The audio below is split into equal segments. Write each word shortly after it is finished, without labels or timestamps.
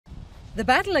The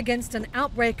battle against an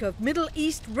outbreak of Middle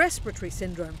East respiratory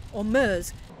syndrome, or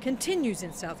MERS, continues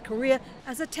in South Korea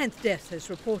as a 10th death is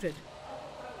reported.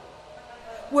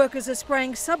 Workers are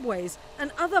spraying subways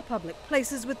and other public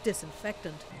places with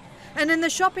disinfectant. And in the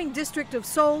shopping district of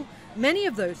Seoul, many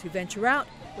of those who venture out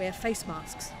wear face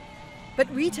masks.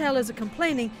 But retailers are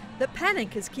complaining that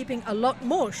panic is keeping a lot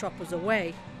more shoppers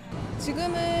away.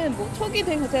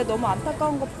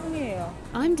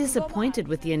 I'm disappointed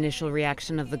with the initial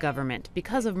reaction of the government.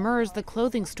 Because of MERS, the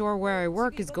clothing store where I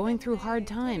work is going through hard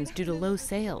times due to low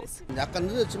sales.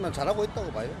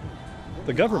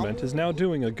 The government is now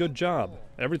doing a good job.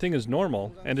 Everything is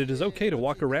normal, and it is okay to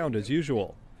walk around as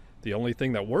usual. The only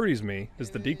thing that worries me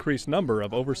is the decreased number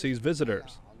of overseas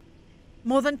visitors.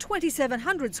 More than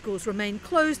 2,700 schools remain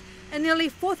closed and nearly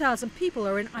 4,000 people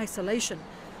are in isolation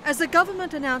as the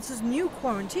government announces new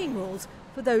quarantine rules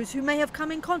for those who may have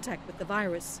come in contact with the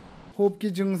virus.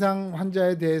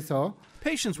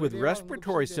 Patients with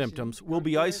respiratory symptoms will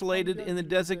be isolated in the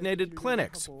designated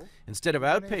clinics instead of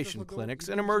outpatient clinics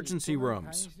and emergency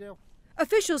rooms.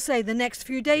 Officials say the next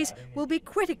few days will be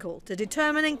critical to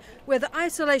determining whether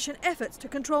isolation efforts to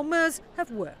control MERS have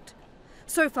worked.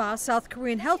 So far, South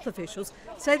Korean health officials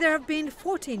say there have been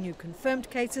 14 new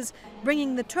confirmed cases,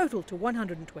 bringing the total to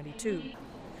 122.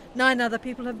 9 other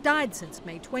people have died since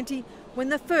May 20, when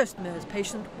the first MERS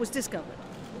patient was discovered.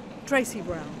 Tracy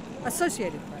Brown,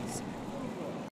 Associated Press.